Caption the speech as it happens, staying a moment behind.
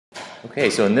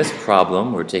Okay, so in this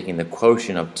problem, we're taking the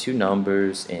quotient of two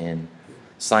numbers in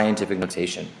scientific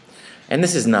notation. And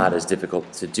this is not as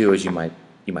difficult to do as you might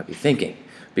be thinking,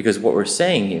 because what we're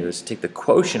saying here is take the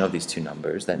quotient of these two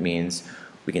numbers. That means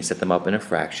we can set them up in a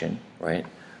fraction, right,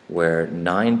 where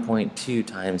 9.2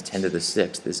 times 10 to the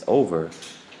 6th is over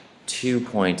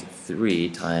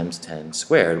 2.3 times 10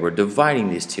 squared. We're dividing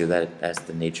these two. That's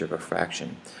the nature of a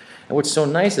fraction. And what's so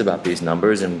nice about these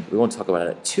numbers, and we won't talk about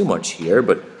it too much here,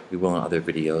 but we will in other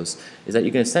videos, is that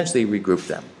you can essentially regroup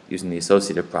them using the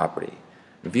associative property,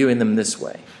 viewing them this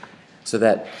way. So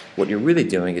that what you're really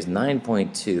doing is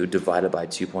 9.2 divided by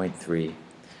 2.3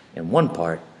 in one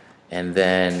part, and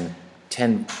then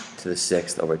 10 to the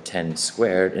 6th over 10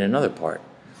 squared in another part.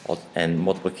 And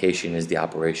multiplication is the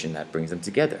operation that brings them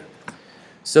together.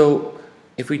 So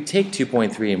if we take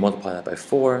 2.3 and multiply that by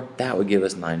 4, that would give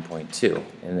us 9.2.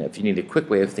 And if you need a quick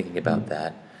way of thinking about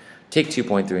that, take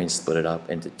 2.3 and split it up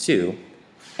into 2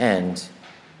 and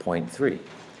 0.3.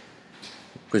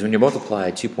 Because when you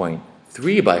multiply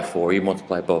 2.3 by 4, you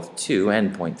multiply both 2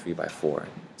 and 0.3 by 4.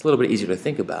 It's a little bit easier to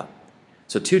think about.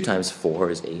 So 2 times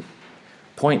 4 is 8.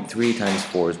 0.3 times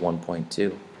 4 is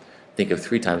 1.2. Think of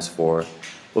 3 times 4,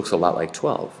 looks a lot like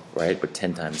 12, right? But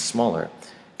 10 times smaller.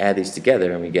 Add these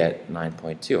together and we get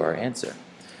 9.2, our answer.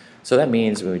 So that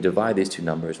means when we divide these two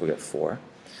numbers, we'll get 4.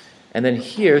 And then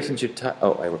here, since you're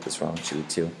oh, I wrote this wrong, it should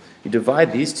be 2. You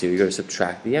divide these two, you're going to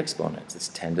subtract the exponents. It's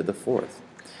 10 to the 4th.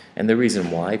 And the reason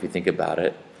why, if you think about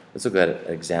it, let's look at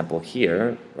an example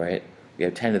here, right? We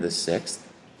have 10 to the 6th.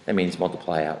 That means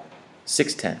multiply out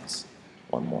 6 tenths.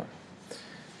 One more.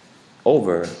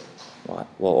 Over, well,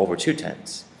 over 2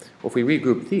 tenths. Well, if we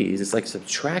regroup these, it's like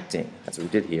subtracting, that's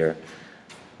what we did here,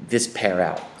 this pair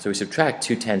out. So we subtract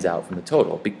 2 tens out from the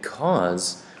total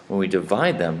because when we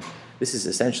divide them, this is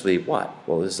essentially what?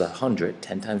 Well, this is 100,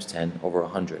 10 times 10 over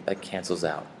 100. That cancels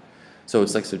out. So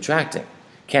it's like subtracting.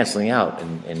 Canceling out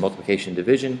in multiplication and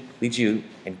division leads you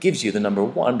and gives you the number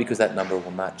 1 because that number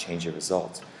will not change your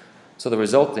result. So the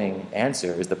resulting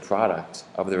answer is the product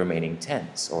of the remaining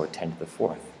tens, or 10 to the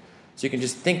 4th. So you can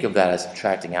just think of that as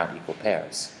subtracting out equal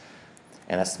pairs.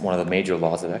 And that's one of the major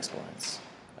laws of exponents.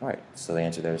 All right, so the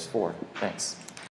answer there is 4. Thanks.